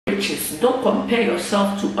riches. Don't compare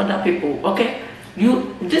yourself to other people, okay?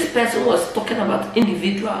 This person was talking about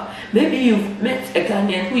individual. Maybe you've met a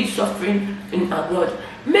Ghanaian who is suffering in abroad.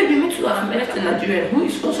 Maybe me too, I've met a Nigerian who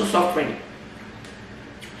is also suffering.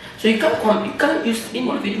 So you can't use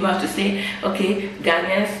individuals to say, okay,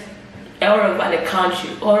 Ghanaians all over the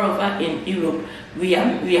country, all over in Europe, we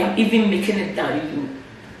are even making it down. You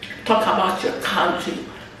talk about your country,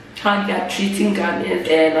 how they are treating Ghanaians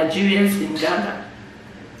and Nigerians in Ghana.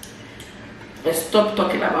 And stop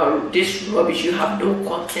talking about this rubbish. You have no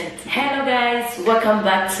content. Hello guys, welcome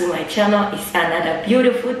back to my channel. It's another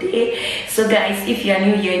beautiful day. So guys, if you are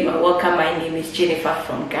new here, you are welcome. My name is Jennifer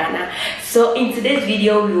from Ghana. So in today's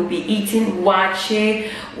video, we will be eating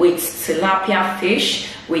waakye with tilapia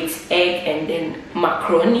fish with egg and then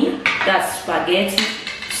macaroni. That's spaghetti.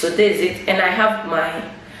 So this is it. And I have my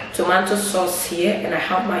tomato sauce here and I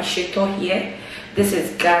have my shito here. This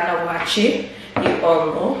is Ghana waakye, you all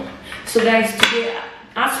know. So guys, today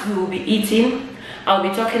as we will be eating, I'll be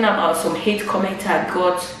talking about some hate comments I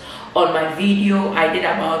got on my video I did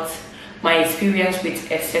about my experience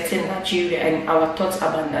with a certain Nigerian and our thoughts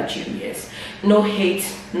about Nigerians. No hate,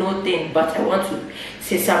 no thing, but I want to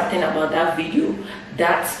say something about that video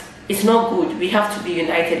that it's not good. We have to be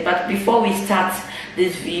united. But before we start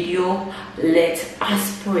this video, let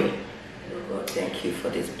us pray. Oh God, thank you for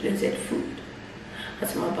this blessed food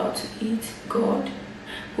that I'm about to eat. God,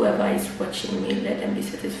 whoever is watching me, let them be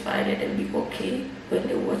satisfied, let them be okay when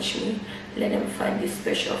they watch me. Let them find this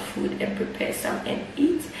special food and prepare some and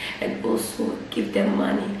eat, and also give them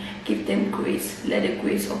money, give them grace. Let the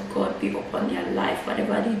grace of God be upon their life.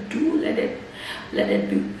 Whatever they do, let it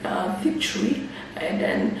be victory, and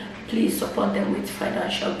then please support them with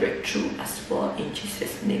financial breakthrough as well. In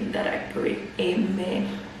Jesus' name that I pray,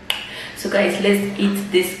 amen. So guys, let's eat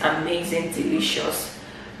this amazing, delicious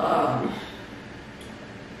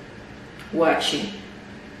waakye.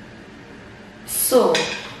 So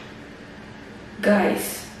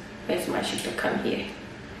guys, where's my shito? Come here.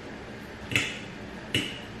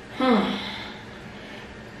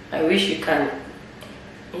 I wish you can,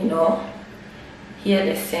 you know, hear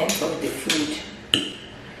the sense of the food.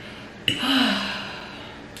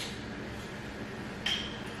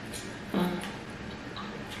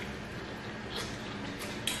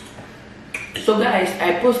 So guys,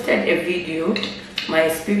 I posted a video, my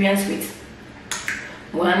experience with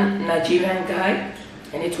one Nigerian guy,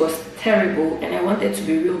 and it was terrible, and I wanted to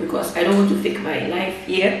be real because I don't want to fake my life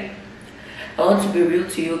here. I want to be real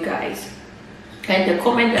to you guys. And the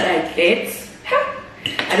comment that I get,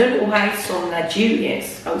 I don't know why some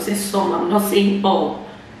Nigerians, I would say some, I'm not saying all,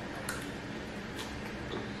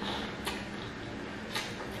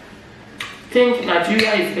 think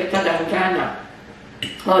Nigeria is better than Ghana,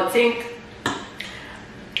 or think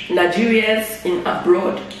Nigerians in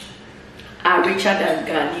abroad are richer than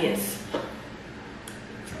Ghanaians.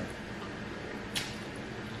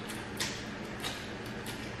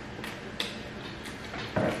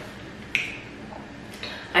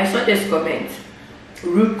 I saw this comment,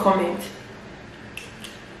 rude comment.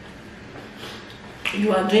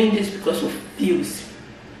 You are doing this because of views.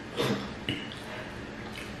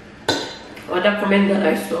 Other comment that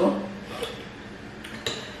I saw,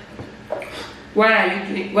 what are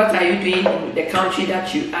you doing in the country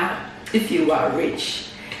that you are if you are rich?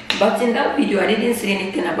 But in that video, I didn't say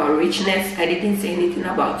anything about richness. I didn't say anything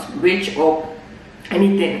about rich or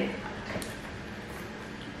anything.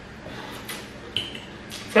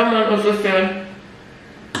 Someone also said,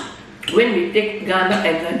 when we take Ghana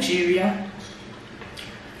and Nigeria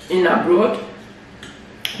in abroad,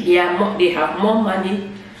 they have more money,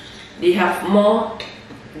 they have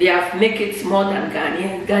make it more than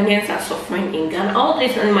Ghanaians. Ghanaians are suffering in Ghana. All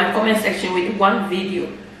this in my comment section with one video.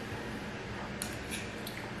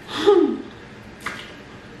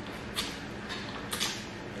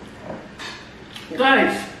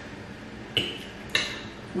 Guys,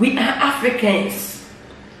 we are Africans.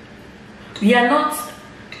 We are not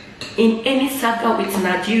in any saga with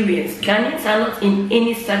Nigerians. Ghanaians are not in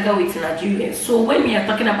any saga with Nigerians. So when we are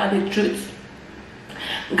talking about the truth,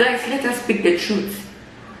 guys, let us speak the truth.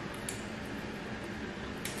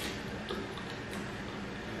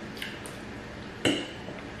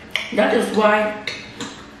 That is why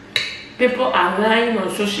people are lying on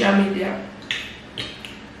social media.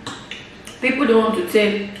 People don't want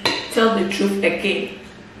to tell the truth again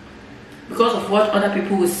because of what other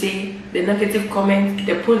people will say, the negative comment,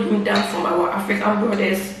 they pull him down from our African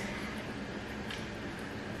brothers.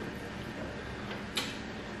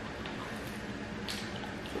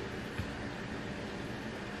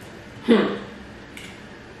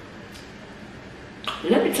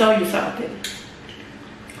 Let me tell you something.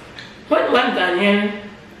 When one Ghanaian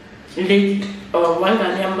lady or one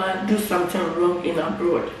Ghanaian man do something wrong in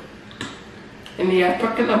abroad, and they are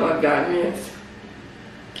talking about Ghanaians,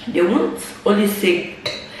 they won't only say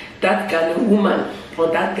that Ghanaian woman or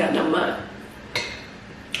that Ghanaian man.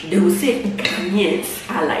 They will say Ghanaians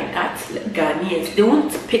are like that, Ghanaians. They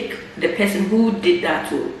won't pick the person who did that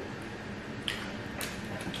too.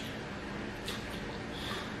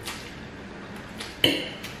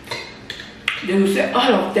 They will say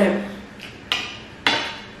all of them.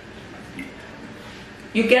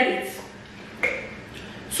 You get it?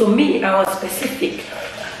 So me, I was specific.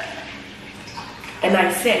 And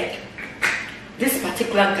I said, this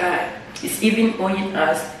particular guy is even owing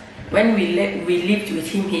us. When we lived with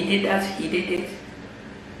him, he did that, he did it.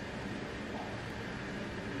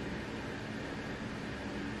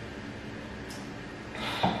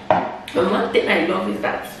 And one thing I love is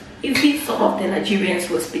that even some of the Nigerians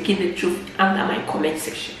were speaking the truth under my comment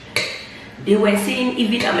section. They were saying,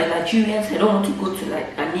 even I'm a Nigerian, I don't want to go to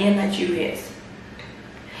near Nigerians.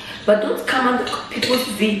 But don't come on people's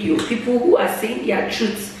video, people who are saying their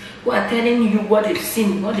truths, who are telling you what they've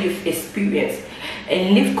seen, what they've experienced,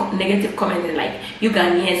 and leave negative comments like, you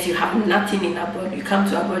Ghanaians, you have nothing in abroad, you come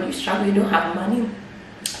to abroad, you struggle, you don't have money,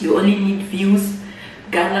 you only need views.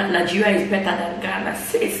 Nigeria is better than Ghana.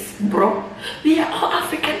 Sis, bro, we are all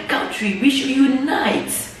African country. We should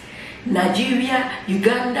unite. Nigeria,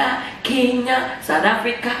 Uganda, Kenya, South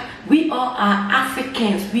Africa, we all are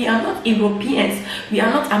Africans. We are not Europeans. We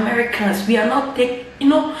are not Americans. We are not, I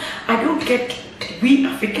don't get we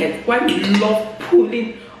Africans why we love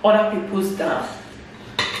pulling other people's down.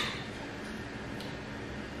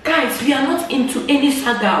 Guys, we are not into any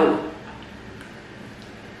saga.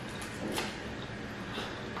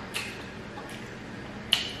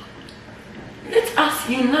 Let us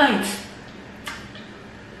unite.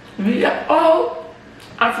 We are all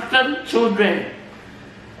African children.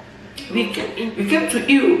 We came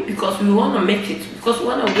to Europe because we want to make it, because we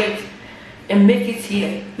want to work and make it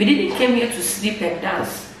here. We didn't come here to sleep and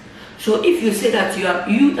dance. So if you say that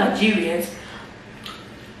you Nigerians,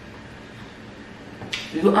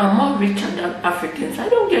 you are more richer than Africans, I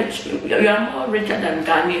don't get you. You are more richer than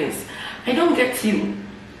Ghanaians, I don't get you.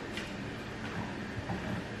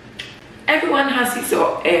 Everyone has his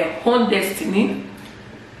own destiny.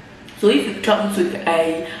 So if you travel to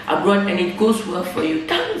abroad and it goes well for you,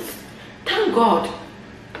 thank God.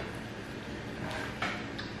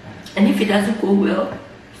 And if it doesn't go well,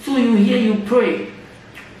 so you pray.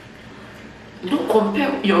 Don't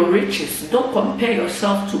compare your riches. Don't compare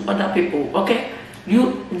yourself to other people. Okay?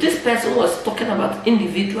 This person was talking about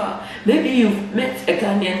individual. Maybe you've met a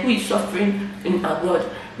Ghanaian who is suffering in abroad.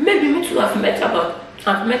 Maybe me too. I've met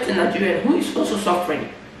a Nigerian who is also suffering.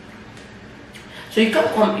 So you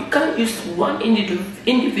can't use one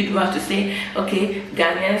individual to say, okay,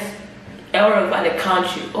 Ghanaians all over the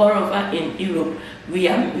country, all over in Europe, we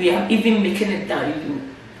are even making it down. You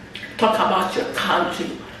talk about your country,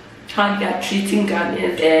 how they are treating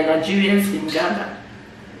Ghanaians and Nigerians in Ghana.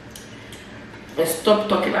 And stop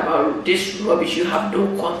talking about this rubbish you have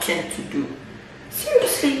no content to do.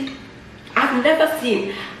 Seriously, I've never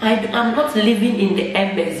seen. I'm not living in the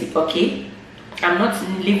embassy, okay? I'm not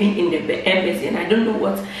living in the embassy and I don't know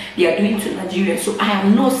what they are doing to Nigeria, so I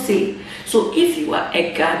have no say. So if you are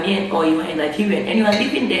a Ghanaian or you are a Nigerian and you are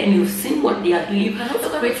living there and you've seen what they are doing, you can also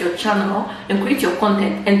create your channel and create your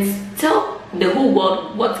content and tell the whole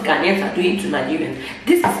world what Ghanaians are doing to Nigerians.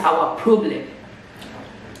 This is our problem.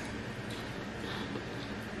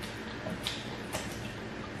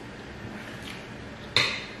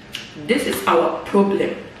 This is our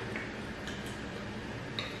problem.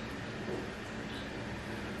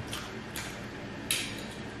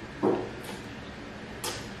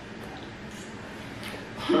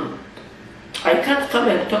 I can't come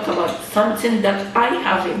and talk about something that I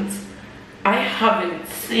haven't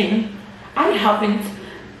seen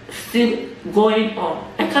going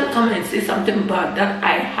on. I can't come and say something bad that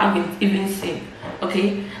I haven't even seen.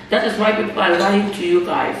 Okay, that is why people are lying to you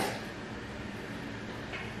guys.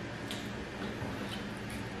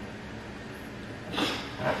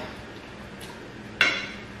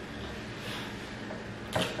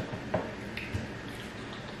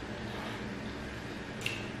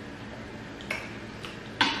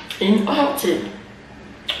 In all things,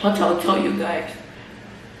 what I'll tell you guys,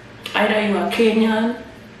 either you are Kenyan,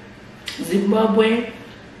 Zimbabwe,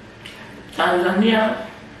 Tanzania,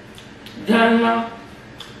 Ghana,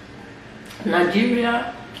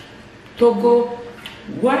 Nigeria, Togo,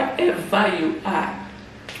 wherever you are,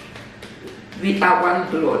 we are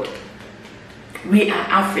one blood. We are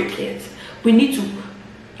Africans. We need to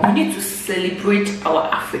We need to celebrate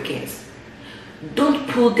our Africans. Don't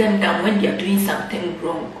pull them down when they are doing something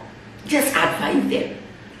wrong. Just advise them.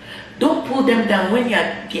 Don't pull them down when they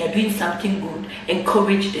are doing something good.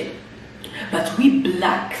 Encourage them. But we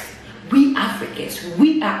blacks, we Africans,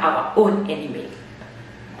 we are our own enemy.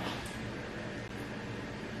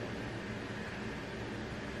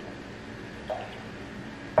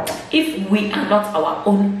 If we are not our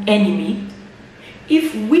own enemy,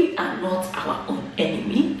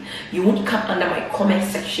 you won't come under my comment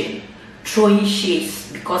section throwing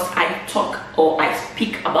shades because I talk or I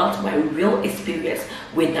speak about my real experience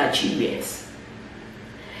with Nigerians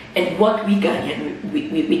and what we Ghanaians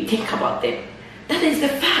we think about them. That is the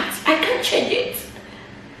fact. I can't change it,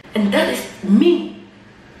 and that is me.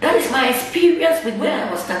 That is my experience with where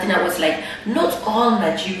I was starting. I was like, not all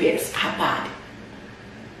Nigerians are bad.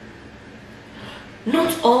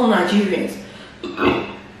 Not all Nigerians,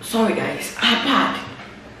 sorry guys, are bad.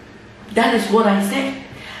 That is what I said.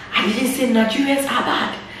 I didn't say Nigerians are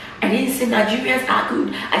bad. I didn't say Nigerians are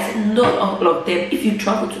good. I said not all of them. If you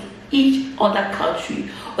travel to each other country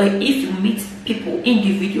or if you meet people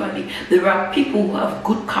individually, there are people who have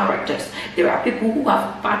good characters. There are people who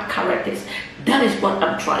have bad characters. That is what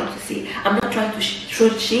I'm trying to say. I'm not trying to throw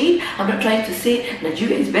shade. I'm not trying to say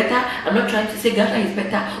Nigeria is better. I'm not trying to say Ghana is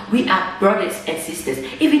better. We are brothers and sisters.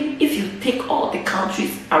 Even if you take all the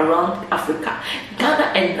countries around Africa,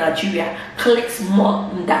 Ghana and Nigeria clicks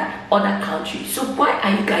more than other countries. So why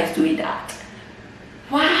are you guys doing that?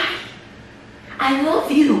 Why? I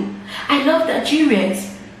love you. I love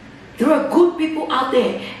Nigerians. There are good people out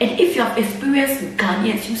there. And if you have experienced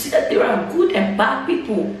Ghanaians, you see that there are good and bad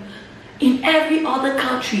people. In every other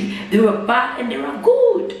country, there are bad and there are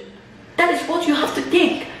good. That is what you have to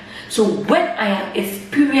take. So what I have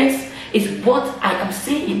experienced is what I am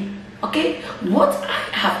saying. Okay? What I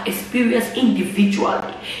have experienced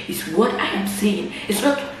individually is what I am saying. It's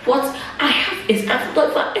not what I have. I've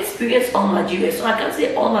not experienced all Nigerians. So I can't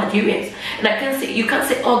say all Nigerians. And I can't say, you can't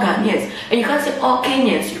say all Ghanaians. And you can't say all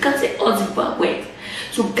Kenyans. You can't say all Zimbabweans.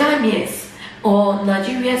 So Ghanaians or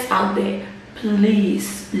Nigerians out there,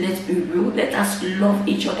 please, let's be real. Let us love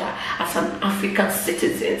each other as an African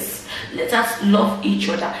citizens. Let us love each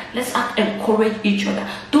other. Let's encourage each other.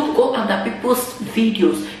 Don't go under people's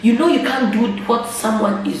videos. You know you can't do what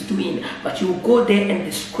someone is doing, but you go there and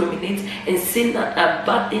discriminate and say that a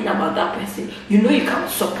bad thing about that person. You know you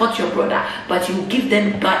can't support your brother, but you give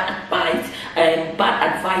them bad advice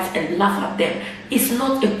and laugh at them. It's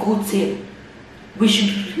not a good thing. We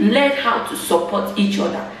should learn how to support each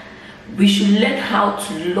other. We should learn how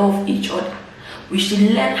to love each other. We should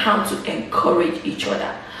learn how to encourage each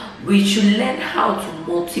other. We should learn how to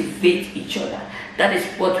motivate each other. That is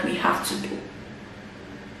what we have to do.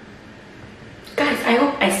 Guys, I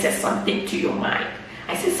hope I said something to your mind.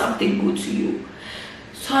 I said something good to you.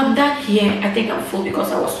 So I'm done here. I think I'm full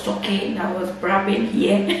because I was talking, I was brabbing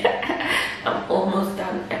here. I'm almost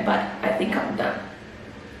done, but I think I'm done.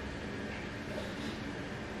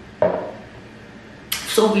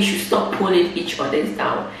 So we should stop pulling each other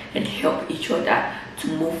down and help each other to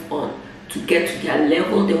move on, to get to their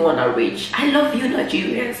level they want to reach. I love you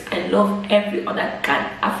Nigerians. I love every other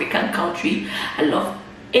African country. I love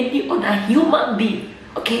any other human being.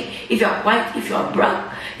 Okay, if you are white, if you are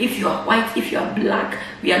brown, if you are white, if you are black,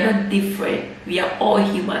 we are not different. We are all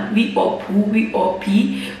human. We all poo, we all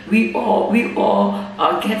pee, we all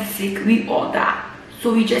get sick, we all die.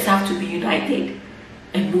 So we just have to be united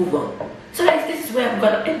and move on. So guys, this is where I'm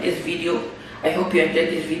gonna end this video. I hope you enjoyed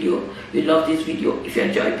this video. You love this video. If you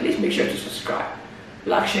enjoyed, please make sure to subscribe,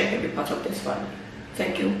 like, share, and be part of this family.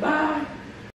 Thank you. Bye.